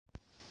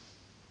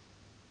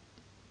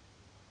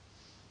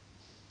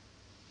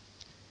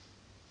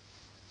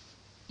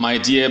My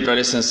dear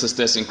brothers and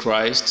sisters in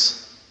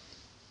Christ,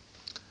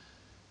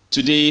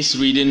 today's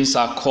readings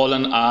are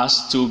calling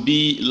us to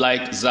be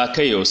like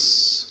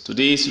Zacchaeus.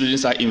 Today's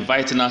readings are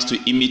inviting us to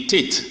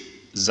imitate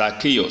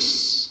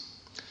Zacchaeus.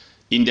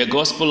 In the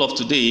Gospel of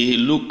today,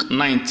 Luke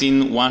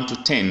 19,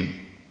 1-10,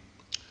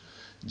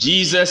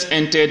 Jesus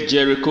entered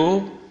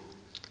Jericho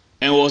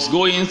and was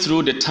going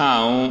through the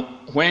town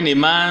when a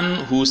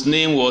man whose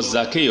name was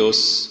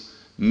Zacchaeus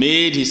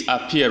made his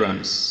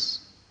appearance.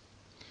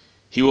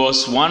 He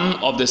was one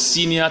of the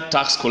senior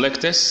tax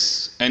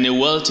collectors and a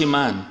wealthy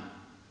man.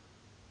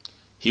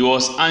 He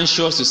was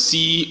anxious to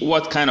see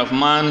what kind of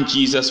man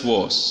Jesus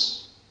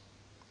was,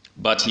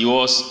 but he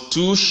was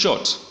too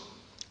short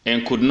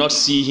and could not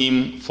see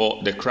him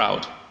for the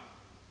crowd.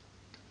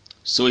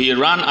 So he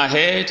ran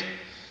ahead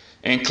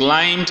and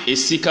climbed a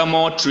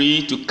sycamore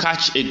tree to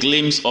catch a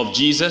glimpse of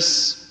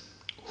Jesus,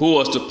 who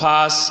was to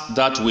pass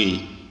that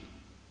way.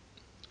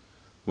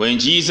 When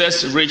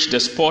Jesus reached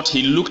the spot,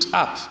 he looked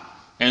up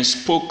and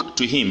spoke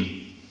to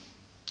him.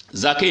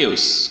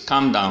 "Zacchaeus,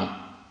 come down.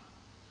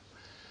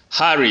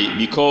 Hurry,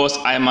 because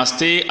I must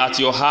stay at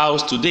your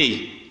house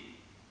today."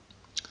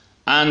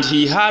 And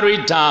he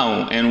hurried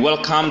down and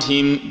welcomed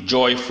him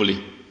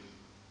joyfully.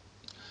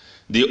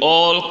 They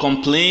all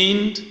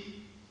complained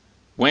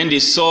when they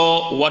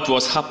saw what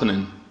was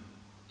happening.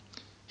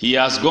 "He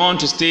has gone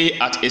to stay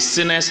at a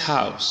sinner's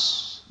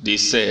house," they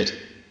said.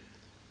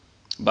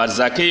 But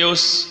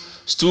Zacchaeus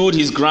stood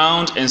his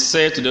ground and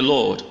said to the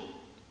Lord,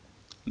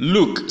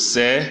 "Look,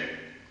 sir,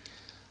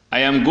 I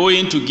am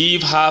going to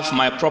give half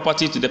my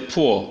property to the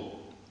poor,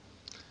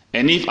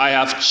 and if I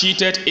have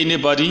cheated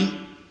anybody,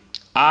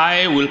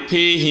 I will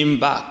pay him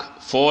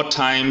back 4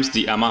 times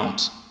the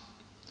amount."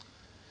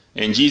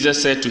 And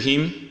Jesus said to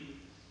him,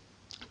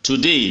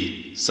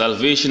 "Today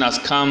salvation has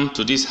come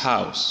to this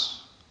house,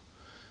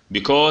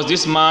 because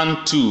this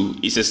man too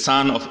is a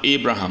son of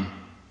Abraham.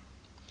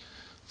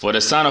 For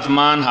the Son of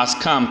Man has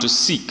come to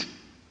seek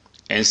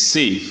and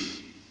save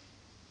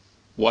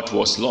what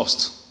was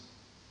lost."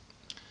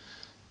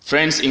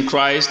 Friends in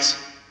Christ,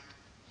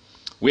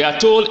 we are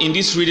told in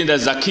this reading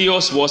that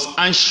Zacchaeus was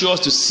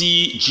anxious to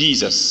see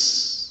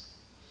Jesus.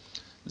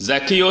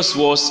 Zacchaeus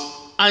was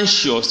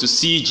anxious to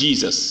see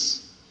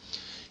Jesus.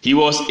 He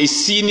was a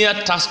senior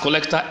tax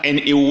collector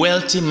and a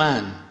wealthy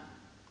man.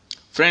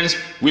 Friends,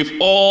 with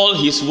all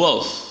his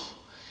wealth,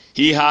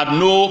 he had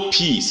no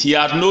peace, he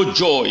had no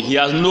joy, he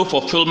had no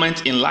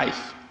fulfillment in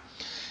life.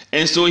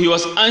 And so he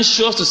was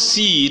anxious to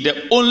see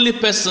the only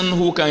person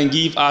who can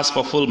give us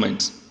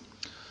fulfillment,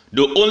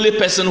 the only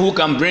person who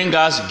can bring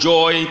us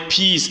joy,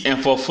 peace,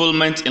 and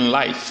fulfillment in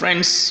life.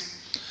 Friends,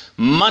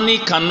 money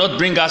cannot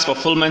bring us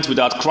fulfillment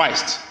without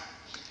Christ.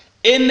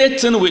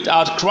 Anything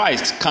without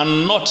Christ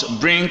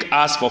cannot bring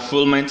us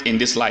fulfillment in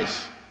this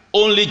life.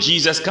 Only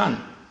Jesus can.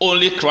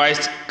 Only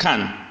Christ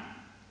can.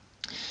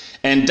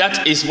 And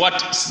that is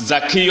what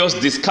Zacchaeus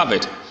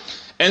discovered.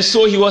 And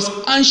so he was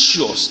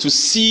anxious to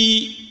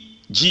see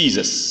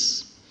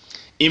Jesus.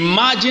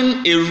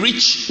 Imagine a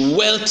rich,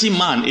 wealthy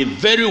man, a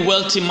very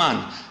wealthy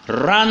man,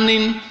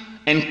 running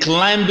and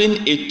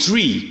climbing a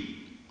tree.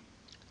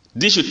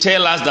 This should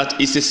tell us that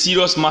it's a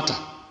serious matter.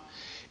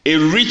 A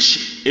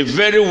rich, a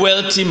very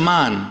wealthy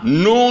man,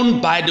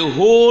 known by the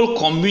whole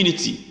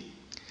community,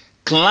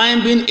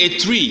 climbing a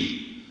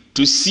tree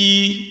to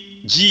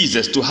see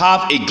Jesus, to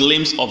have a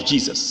glimpse of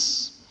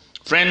Jesus.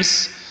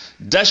 Friends,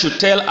 that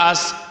should tell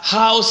us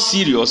how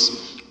serious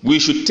we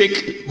should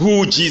take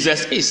who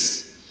Jesus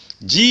is.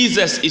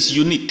 Jesus is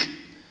unique.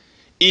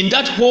 In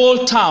that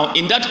whole town,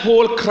 in that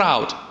whole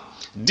crowd,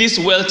 this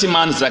wealthy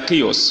man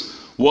Zacchaeus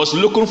was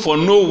looking for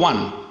no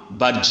one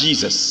but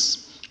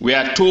Jesus. We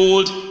are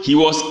told he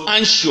was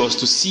anxious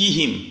to see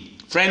him.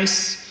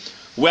 Friends,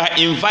 we are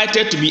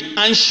invited to be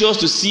anxious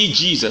to see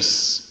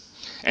Jesus.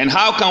 And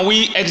how can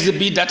we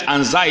exhibit that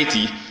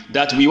anxiety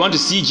that we want to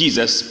see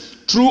Jesus?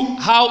 Through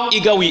how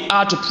eager we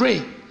are to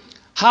pray.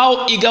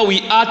 How eager we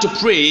are to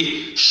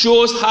pray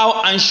shows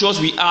how anxious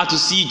we are to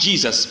see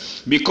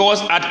Jesus, because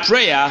at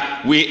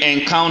prayer we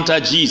encounter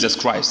Jesus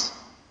Christ.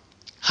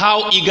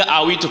 How eager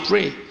are we to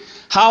pray?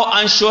 How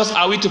anxious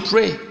are we to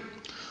pray?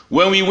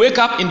 When we wake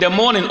up in the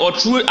morning or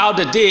throughout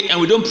the day and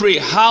we don't pray,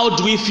 how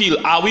do we feel?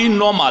 Are we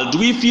normal? Do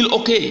we feel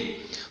okay?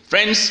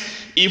 Friends,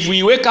 if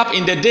we wake up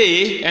in the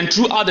day and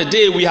throughout the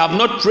day we have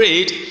not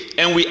prayed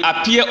and we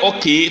appear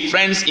okay,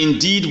 friends,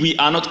 indeed we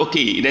are not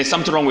okay. There's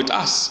something wrong with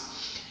us.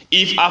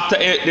 If after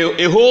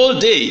a whole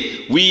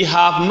day we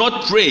have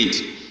not prayed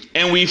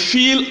and we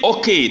feel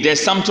okay,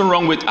 there's something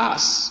wrong with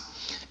us.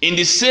 In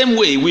the same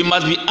way, we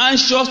must be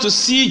anxious to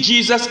see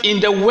Jesus in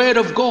the Word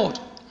of God.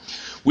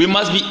 We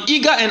must be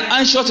eager and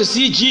anxious to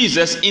see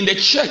Jesus in the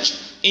church,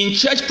 in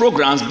church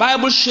programs,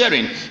 Bible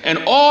sharing, and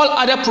all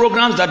other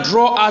programs that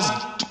draw us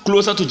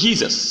closer to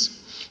Jesus.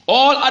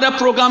 All other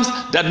programs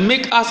that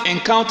make us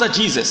encounter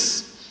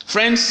Jesus.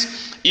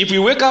 Friends, if we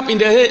wake up in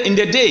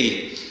the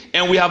day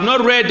and we have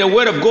not read the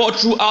word of God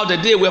throughout the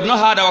day, we have not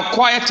had our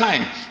quiet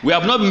time, we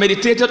have not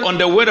meditated on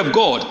the word of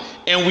God,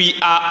 and we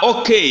are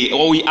okay,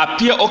 or we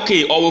appear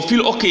okay, or we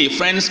feel okay,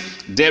 friends,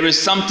 there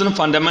is something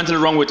fundamentally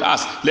wrong with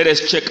us. Let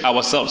us check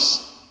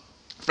ourselves.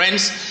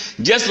 Friends,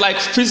 just like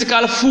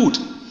physical food,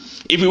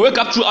 if we wake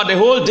up throughout the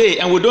whole day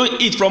and we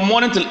don't eat from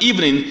morning till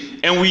evening,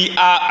 and we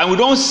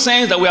don't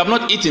sense that we have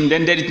not eaten,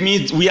 then that it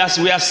means we are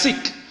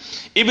sick.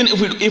 Even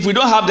if we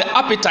don't have the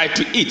appetite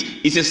to eat,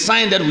 it's a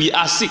sign that we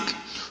are sick.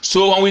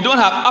 So when we don't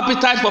have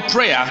appetite for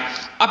prayer,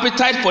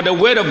 appetite for the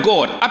word of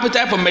God,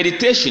 appetite for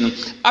meditation,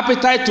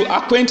 appetite to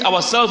acquaint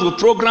ourselves with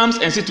programs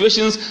and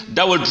situations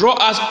that will draw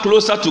us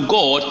closer to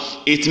God,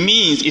 it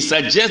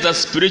suggests that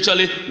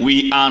spiritually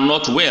we are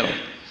not well.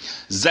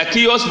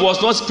 Zacchaeus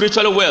was not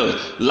spiritually well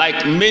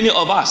like many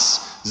of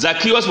us.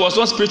 Zacchaeus was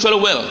not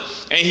spiritually well,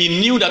 and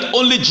he knew that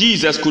only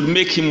Jesus could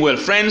make him well.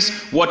 Friends,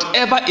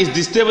 whatever is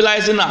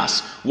destabilizing us,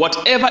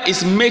 whatever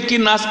is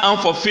making us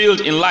unfulfilled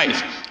in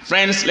life,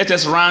 friends, let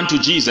us run to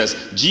Jesus.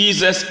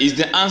 Jesus is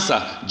the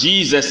answer.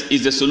 Jesus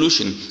is the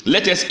solution.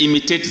 Let us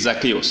imitate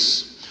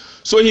Zacchaeus.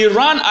 So he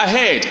ran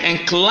ahead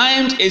and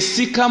climbed a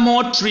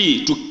sycamore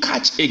tree to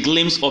catch a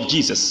glimpse of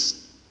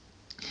Jesus.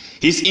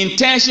 His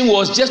intention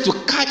was just to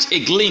catch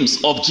a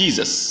glimpse of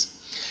Jesus.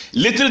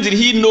 Little did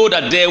he know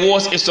that there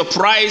was a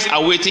surprise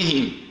awaiting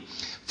him.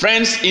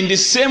 Friends, in the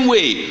same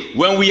way,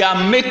 when we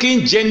are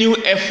making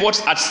genuine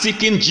efforts at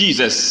seeking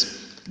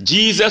Jesus,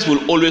 Jesus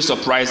will always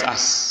surprise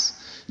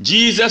us.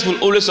 Jesus will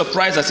always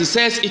surprise us. He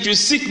says, if you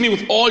seek me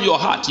with all your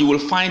heart, you will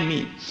find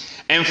me.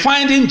 And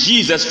finding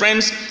Jesus,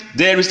 friends,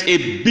 there is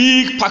a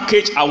big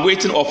package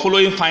awaiting or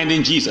following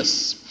finding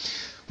Jesus.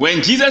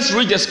 When Jesus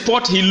reached the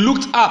spot, he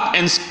looked up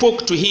and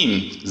spoke to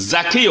him.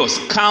 Zacchaeus,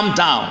 calm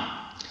down.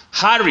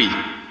 Hurry,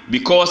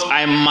 because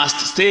I must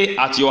stay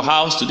at your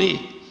house today.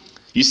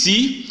 You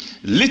see,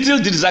 little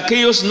did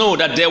Zacchaeus know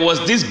that there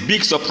was this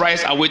big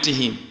surprise awaiting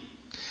him.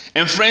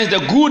 And friends, the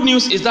good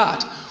news is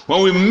that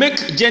when we make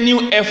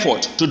genuine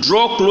effort to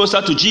draw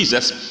closer to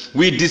Jesus,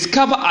 we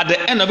discover at the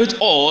end of it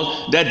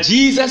all that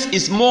Jesus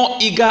is more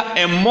eager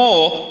and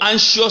more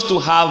anxious to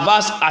have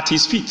us at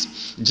his feet.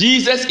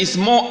 Jesus is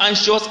more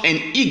anxious and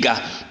eager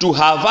to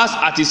have us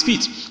at his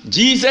feet.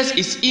 Jesus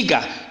is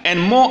eager and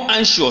more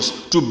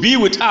anxious to be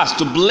with us,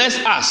 to bless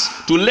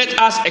us, to let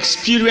us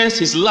experience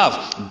his love.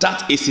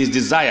 That is his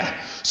desire.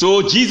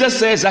 So Jesus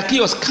says,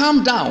 Zacchaeus,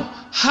 calm down,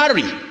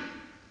 hurry.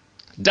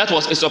 That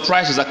was a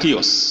surprise to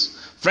Zacchaeus.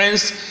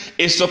 Friends,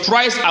 a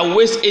surprise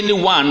awaits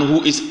anyone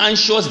who is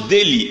anxious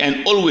daily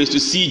and always to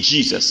see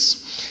Jesus.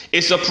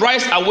 A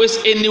surprise awaits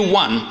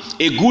anyone,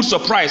 a good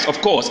surprise, of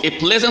course, a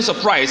pleasant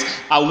surprise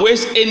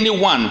awaits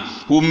anyone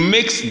who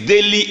makes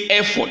daily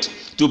effort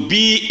to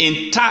be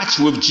in touch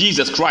with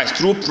Jesus Christ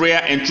through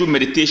prayer and through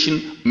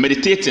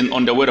meditating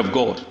on the word of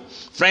God.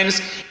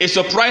 Friends, a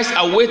surprise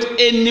awaits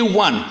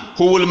anyone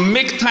who will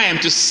make time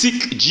to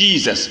seek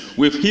Jesus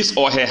with his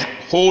or her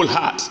whole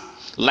heart,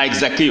 like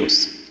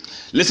Zacchaeus.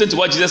 Listen to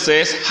what Jesus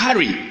says,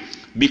 hurry,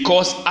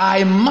 because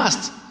I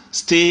must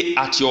stay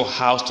at your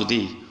house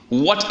today.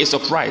 What a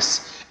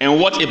surprise and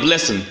what a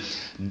blessing.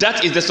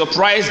 That is the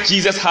surprise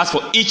Jesus has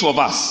for each of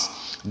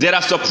us. There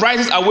are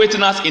surprises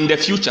awaiting us in the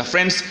future,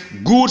 friends.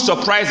 Good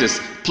surprises,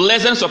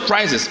 pleasant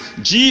surprises.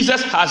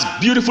 Jesus has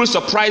beautiful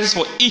surprises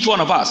for each one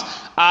of us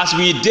as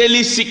we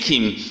daily seek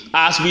him,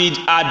 as we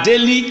are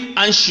daily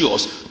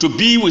anxious to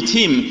be with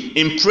him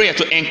in prayer,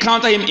 to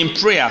encounter him in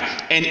prayer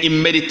and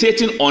in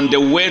meditating on the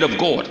word of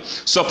God.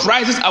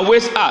 Surprises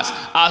await us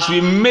as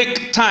we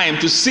make time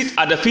to sit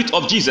at the feet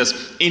of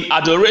Jesus in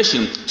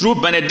adoration through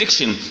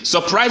benediction.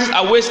 Surprises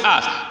await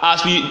us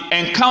as we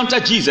encounter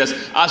Jesus,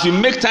 as we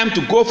make time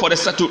to go for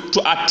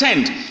to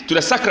attend to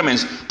the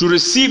sacraments, to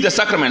receive the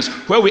sacraments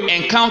where we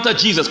encounter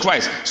Jesus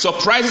Christ.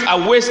 Surprises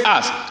await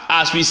us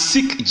as we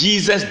seek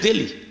Jesus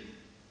daily.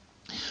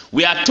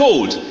 We are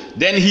told,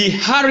 then he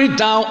hurried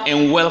down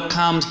and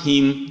welcomed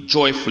him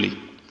joyfully.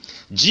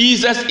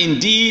 Jesus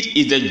indeed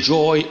is the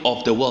joy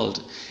of the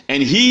world,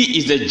 and he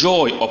is the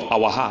joy of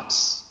our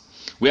hearts.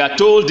 We are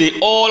told they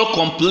all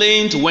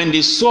complained when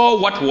they saw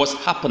what was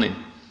happening.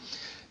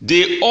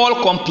 They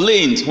all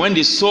complained when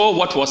they saw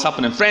what was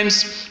happening.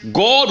 Friends,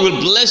 God will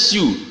bless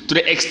you to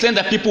the extent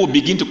that people will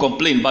begin to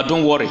complain, but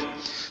don't worry.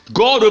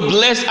 God will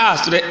bless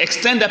us to the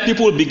extent that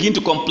people will begin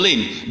to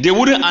complain. They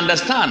wouldn't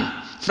understand.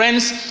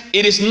 Friends,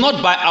 it is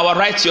not by our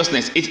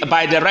righteousness, it's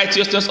by the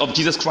righteousness of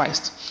Jesus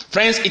Christ.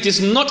 Friends, it is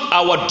not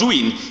our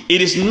doing,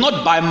 it is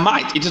not by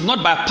might, it is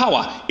not by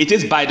power, it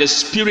is by the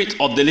Spirit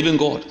of the living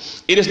God.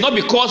 It is not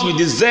because we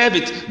deserve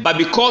it, but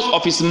because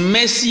of his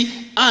mercy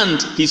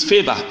and his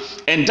favor.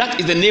 And that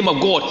is the name of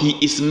God. He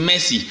is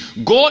mercy.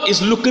 God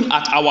is looking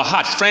at our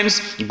hearts,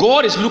 friends.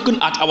 God is looking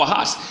at our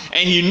hearts,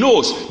 and he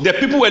knows the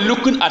people were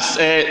looking at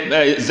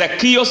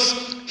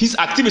Zacchaeus, his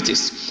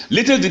activities.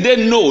 Little did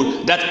they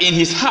know that in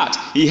his heart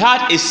he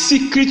had a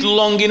secret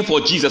longing for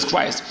Jesus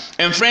Christ.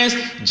 And friends,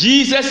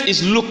 Jesus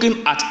is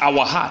looking at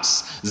our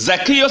hearts.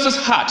 Zacchaeus'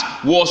 heart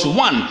was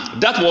one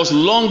that was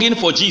longing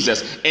for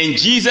Jesus, and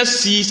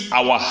Jesus sees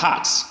our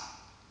hearts.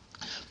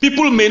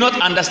 People may not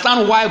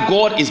understand why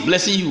God is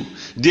blessing you.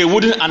 They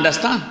wouldn't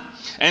understand.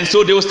 And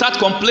so they will start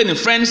complaining.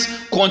 Friends,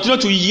 continue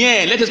to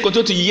yearn. Let us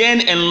continue to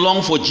yearn and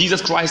long for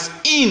Jesus Christ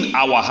in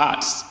our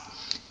hearts.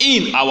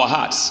 In our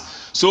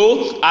hearts.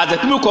 So, as the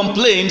people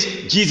complained,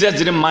 Jesus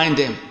didn't mind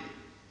them.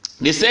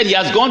 They said he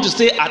has gone to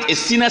stay at a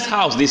sinner's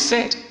house. They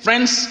said,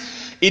 friends,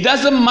 it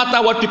doesn't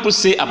matter what people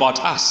say about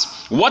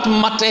us. What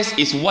matters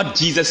is what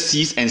Jesus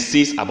sees and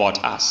says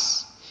about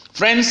us.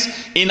 Friends,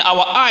 in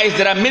our eyes,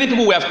 there are many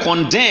people we have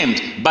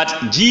condemned,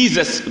 but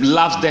Jesus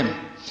loves them.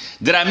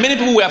 There are many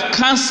people we have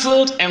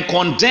cancelled and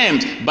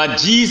condemned, but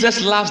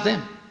Jesus loves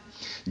them.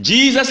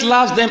 Jesus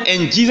loves them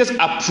and Jesus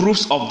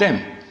approves of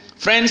them.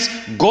 Friends,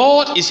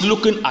 God is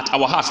looking at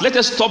our hearts. Let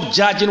us stop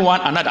judging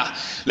one another.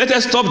 Let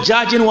us stop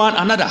judging one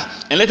another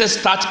and let us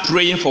start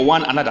praying for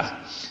one another.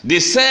 They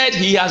said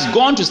he has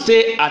gone to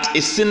stay at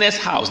a sinner's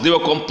house. They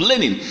were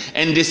complaining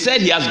and they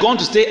said he has gone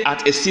to stay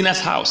at a sinner's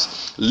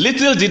house.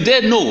 Little did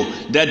they know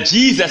that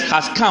Jesus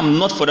has come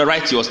not for the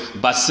righteous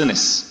but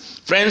sinners.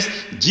 Friends,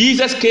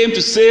 Jesus came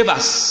to save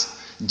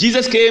us.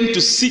 Jesus came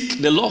to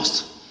seek the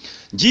lost.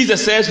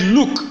 Jesus says,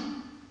 look.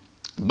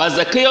 But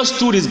Zacchaeus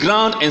stood his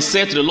ground and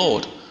said to the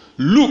Lord,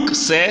 look,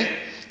 sir,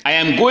 I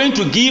am going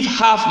to give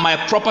half my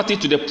property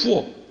to the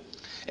poor.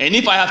 And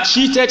if I have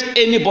cheated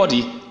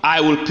anybody, I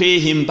will pay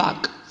him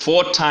back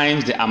 4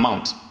 times the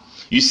amount.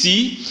 You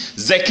see,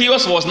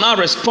 Zacchaeus was now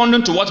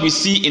responding to what we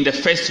see in the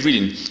first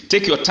reading.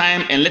 Take your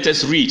time and let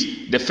us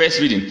read the first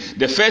reading.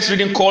 The first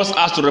reading calls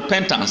us to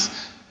repentance.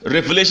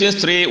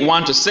 Revelations 3,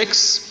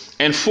 1-6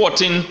 and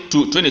 14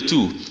 to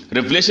 22.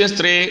 Revelations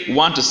 3,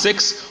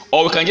 1-6,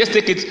 or we can just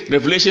take it,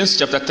 Revelations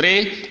chapter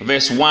 3,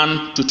 verse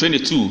 1 to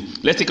 22.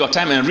 Let's take our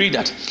time and read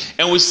that.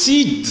 And we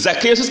see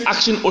Zacchaeus'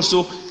 action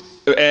also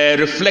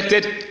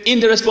reflected in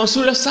the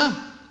responsorial psalm.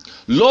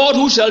 Lord,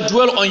 who shall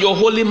dwell on your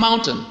holy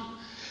mountain?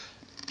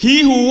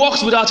 He who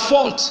walks without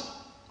fault,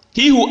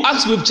 he who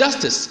acts with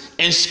justice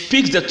and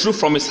speaks the truth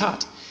from his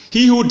heart.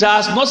 He who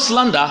does not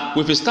slander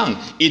with his tongue.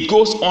 It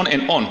goes on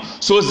and on.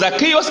 So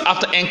Zacchaeus,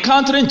 after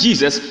encountering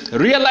Jesus,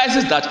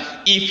 realizes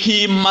that if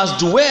he must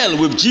dwell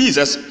with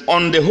Jesus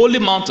on the holy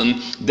mountain,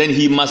 then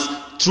he must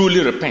truly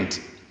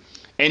repent.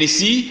 And you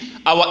see,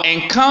 our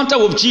encounter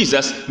with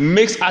Jesus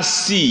makes us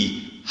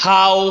see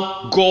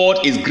how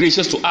God is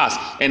gracious to us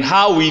and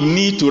how we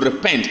need to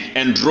repent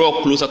and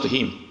draw closer to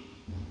him.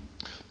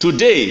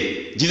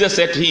 Today, Jesus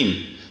said to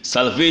him,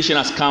 salvation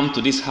has come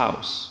to this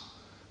house,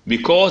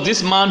 because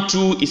this man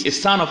too is a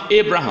son of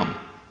Abraham.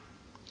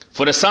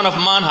 For the Son of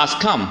Man has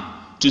come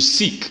to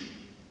seek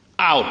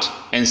out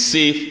and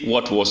save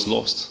what was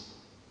lost.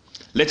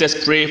 Let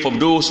us pray for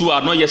those who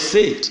are not yet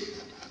saved.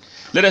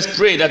 Let us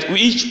pray that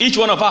each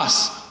one of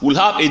us will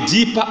have a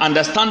deeper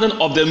understanding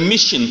of the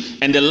mission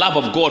and the love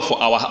of God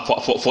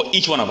for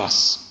each one of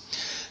us.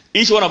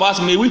 Each one of us,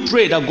 may we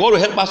pray that God will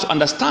help us to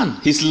understand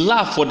his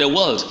love for the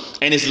world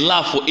and his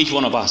love for each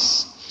one of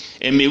us.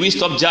 And may we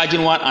stop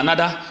judging one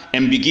another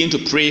and begin to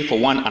pray for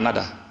one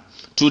another.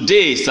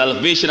 Today,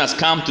 salvation has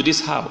come to this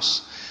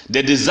house.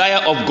 The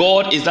desire of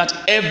God is that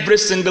every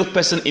single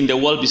person in the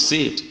world be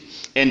saved.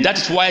 And that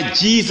is why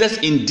Jesus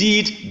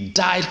indeed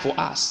died for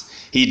us.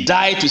 He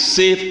died to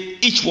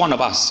save each one of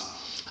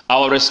us.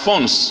 Our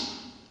response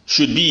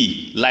should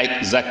be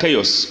like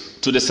Zacchaeus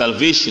to the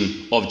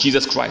salvation of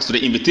Jesus Christ, to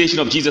the invitation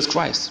of Jesus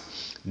Christ.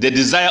 The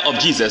desire of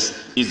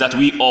Jesus is that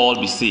we all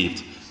be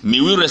saved.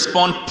 May we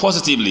respond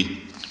positively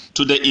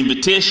to the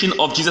invitation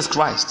of Jesus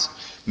Christ.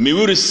 May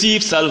we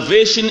receive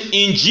salvation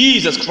in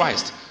Jesus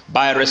Christ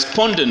by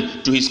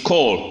responding to his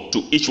call to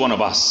each one of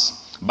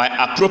us, by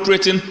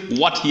appropriating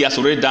what he has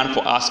already done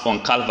for us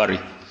on Calvary.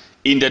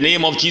 In the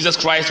name of Jesus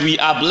Christ, we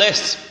are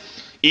blessed.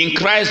 In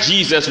Christ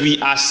Jesus, we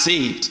are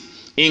saved.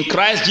 In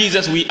Christ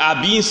Jesus, we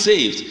are being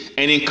saved.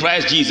 And in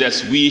Christ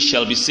Jesus, we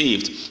shall be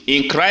saved.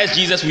 In Christ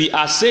Jesus, we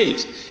are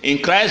saved. In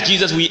Christ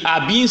Jesus, we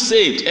are being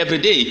saved every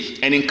day.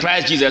 And in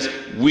Christ Jesus,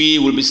 we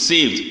will be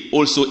saved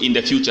also in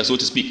the future, so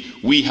to speak.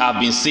 We have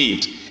been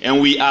saved.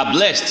 And we are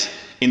blessed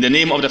in the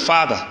name of the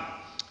Father,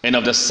 and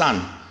of the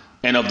Son,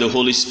 and of the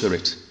Holy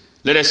Spirit.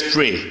 Let us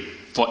pray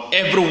for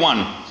everyone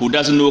who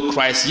doesn't know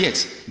Christ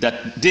yet,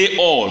 that they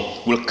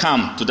all will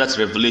come to that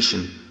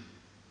revelation